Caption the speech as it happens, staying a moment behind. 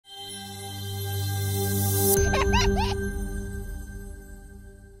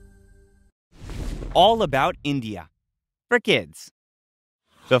All about India for kids.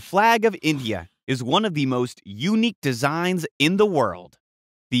 The flag of India is one of the most unique designs in the world.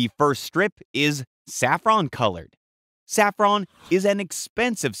 The first strip is saffron colored. Saffron is an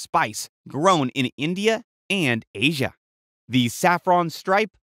expensive spice grown in India and Asia. The saffron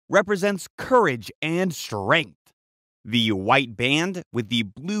stripe represents courage and strength. The white band with the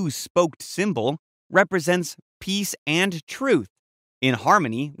blue spoked symbol represents peace and truth, in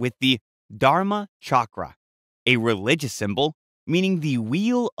harmony with the Dharma chakra, a religious symbol meaning the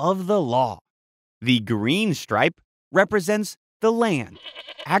wheel of the law. The green stripe represents the land,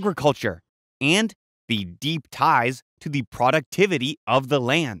 agriculture, and the deep ties to the productivity of the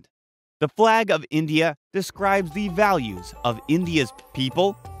land. The flag of India describes the values of India's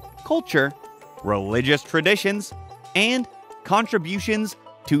people, culture, religious traditions, and contributions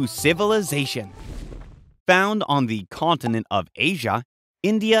to civilization. Found on the continent of Asia,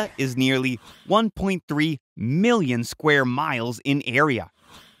 India is nearly 1.3 million square miles in area,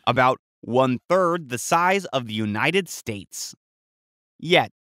 about one-third the size of the United States.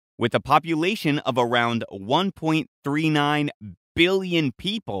 Yet, with a population of around 1.39 billion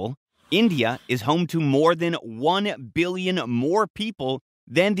people, India is home to more than 1 billion more people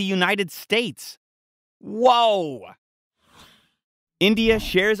than the United States. Whoa! India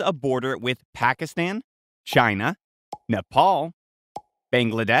shares a border with Pakistan, China, Nepal,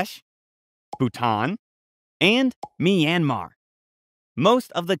 Bangladesh, Bhutan, and Myanmar.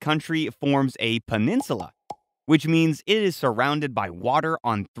 Most of the country forms a peninsula, which means it is surrounded by water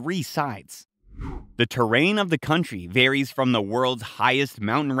on 3 sides. The terrain of the country varies from the world's highest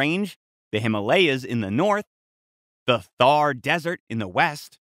mountain range, the Himalayas in the north, the Thar Desert in the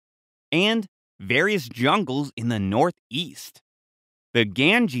west, and various jungles in the northeast. The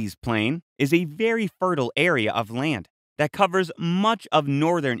Ganges Plain is a very fertile area of land that covers much of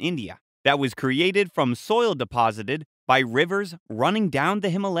northern India that was created from soil deposited by rivers running down the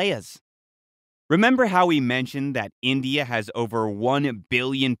Himalayas. Remember how we mentioned that India has over 1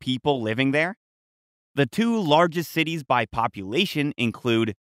 billion people living there? The 2 largest cities by population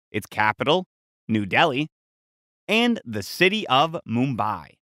include its capital, New Delhi, and the city of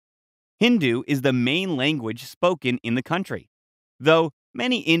Mumbai. Hindu is the main language spoken in the country, though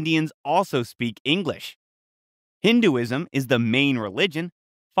many Indians also speak English. Hinduism is the main religion,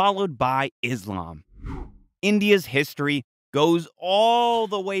 followed by Islam. India's history goes all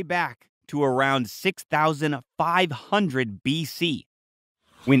the way back to around 6,500 BC,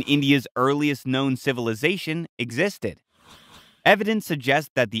 when India's earliest known civilization existed. Evidence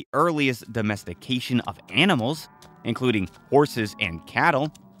suggests that the earliest domestication of animals, including horses and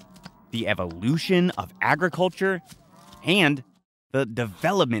cattle, the evolution of agriculture, and the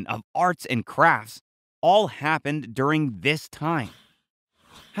development of arts and crafts all happened during this time.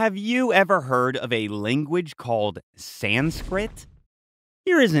 Have you ever heard of a language called Sanskrit?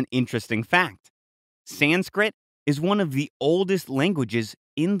 Here is an interesting fact. Sanskrit is one of the oldest languages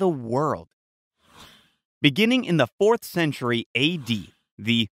in the world. Beginning in the 4th century AD,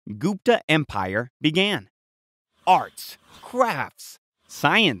 the Gupta Empire began. Arts, crafts,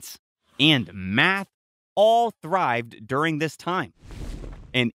 science, and math all thrived during this time.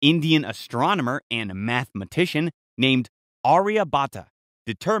 An Indian astronomer and mathematician named Aryabhata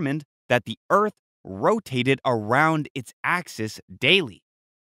determined that the Earth rotated around its axis daily,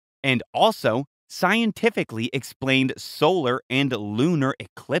 and also scientifically explained solar and lunar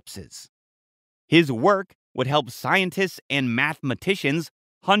eclipses. His work would help scientists and mathematicians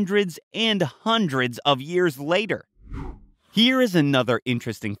hundreds and hundreds of years later. Here is another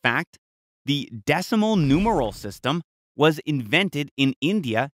interesting fact. The decimal numeral system was invented in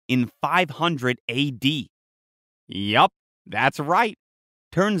India in 500 AD. Yup, that's right.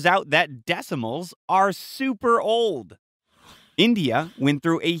 Turns out that decimals are super old. India went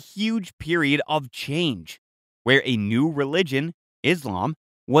through a huge period of change, where a new religion, Islam,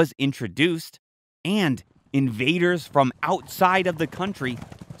 was introduced, and invaders from outside of the country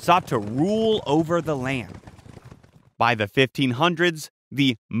sought to rule over the land. By the 1500s,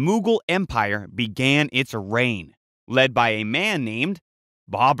 the Mughal Empire began its reign, led by a man named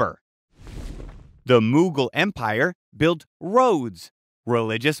Babur. The Mughal Empire built roads,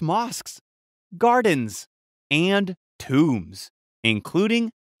 religious mosques, gardens, and tombs,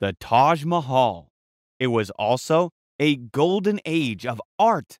 including the Taj Mahal. It was also a golden age of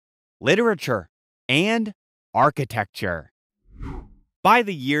art, literature, and architecture. By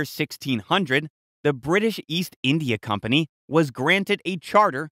the year 1600, the British East India Company was granted a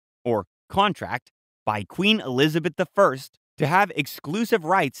charter, or contract, by Queen Elizabeth I to have exclusive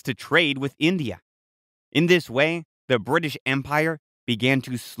rights to trade with India. In this way, the British Empire began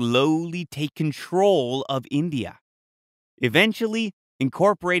to slowly take control of India, eventually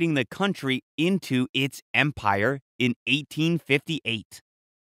incorporating the country into its empire in 1858.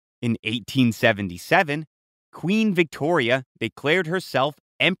 In 1877, Queen Victoria declared herself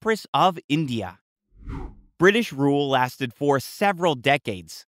Empress of India. British rule lasted for several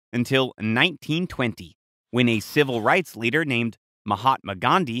decades until 1920, when a civil rights leader named Mahatma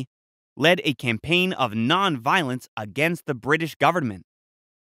Ghandi led a campaign of non-violence against the British government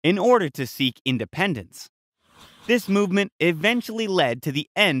in order to seek independence. This movement eventually led to the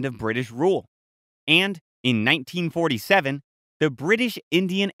end of British rule, and in 1947, the British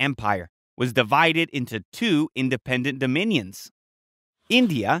Indian Empire was divided into two independent dominions,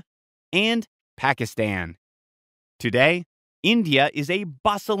 India and Pakistan. Today, India is a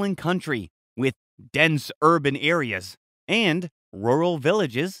bustling country with dense urban areas and rural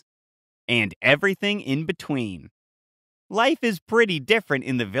villages and everything in between. Life is pretty different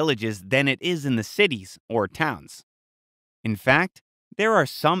in the villages than it is in the cities or towns. In fact, there are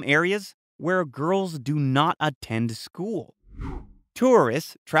some areas where girls do not attend school.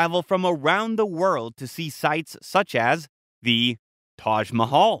 Tourists travel from around the world to see sites such as the Taj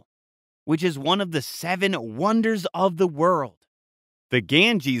Mahal, which is one of the 7 wonders of the world. The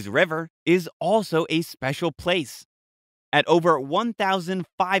Ganges River is also a special place. At over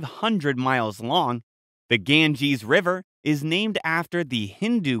 1,500 miles long, the Ganges River is named after the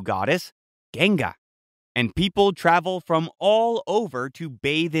Hindu goddess Ganga, and people travel from all over to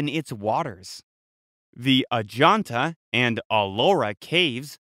bathe in its waters. The Ajanta and Ellora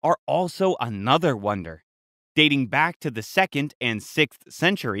caves are also another wonder. Dating back to the 2nd and 6th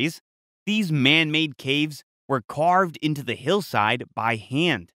centuries, these man-made caves were carved into the hillside by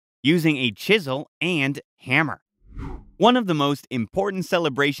hand, using a chisel and hammer. One of the most important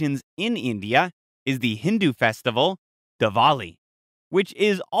celebrations in India is the Hindu festival, Diwali, which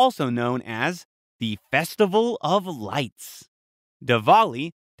is also known as the Festival of Lights.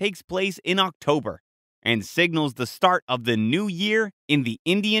 Diwali takes place in October and signals the start of the new year in the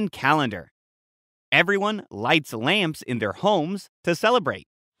Indian calendar. Everyone lights lamps in their homes to celebrate.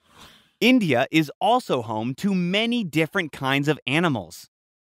 India is also home to many different kinds of animals.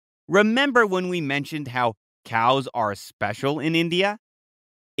 Remember when we mentioned how cows are special in India?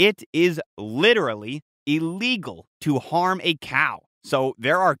 It is literally illegal to harm a cow, so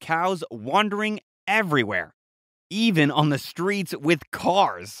there are cows wandering everywhere, even on the streets with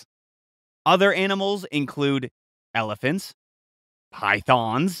cars. Other animals include elephants,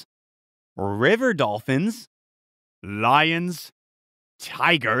 pythons, river dolphins, lions,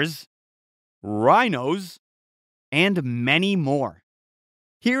 tigers, rhinos, and many more.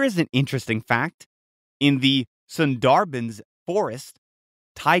 Here is an interesting fact. In the Sundarbans forest,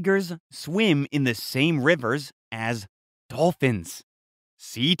 tigers swim in the same rivers as dolphins,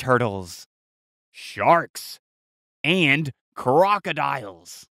 sea turtles, sharks, and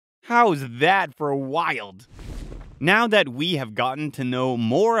crocodiles. How's that for wild? Now that we have gotten to know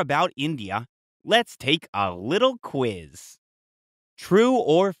more about India, let's take a little quiz. True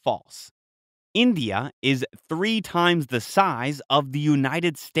or false? India is 3 times the size of the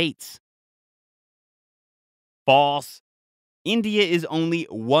United States. False. India is only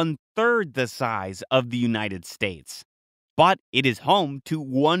 1/3 the size of the United States, but it is home to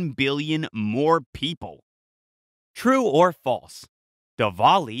 1 billion more people. True or false?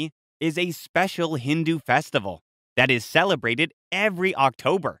 Diwali is a special Hindu festival that is celebrated every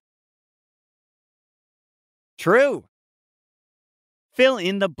October. True. Fill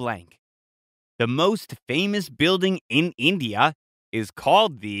in the blank. The most famous building in India is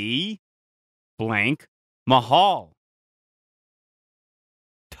called the blank Mahal.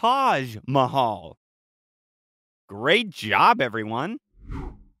 Taj Mahal. Great job, everyone.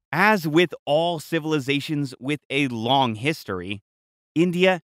 As with all civilizations with a long history,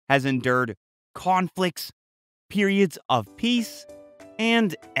 India has endured conflicts, periods of peace,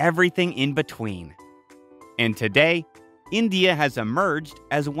 and everything in between. And today, India has emerged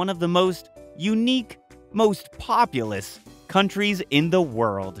as one of the most unique, most populous countries in the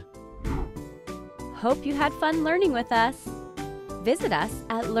world. Hope you had fun learning with us. Visit us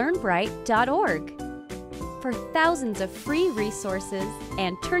at learnbright.org for thousands of free resources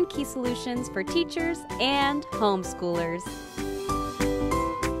and turnkey solutions for teachers and homeschoolers.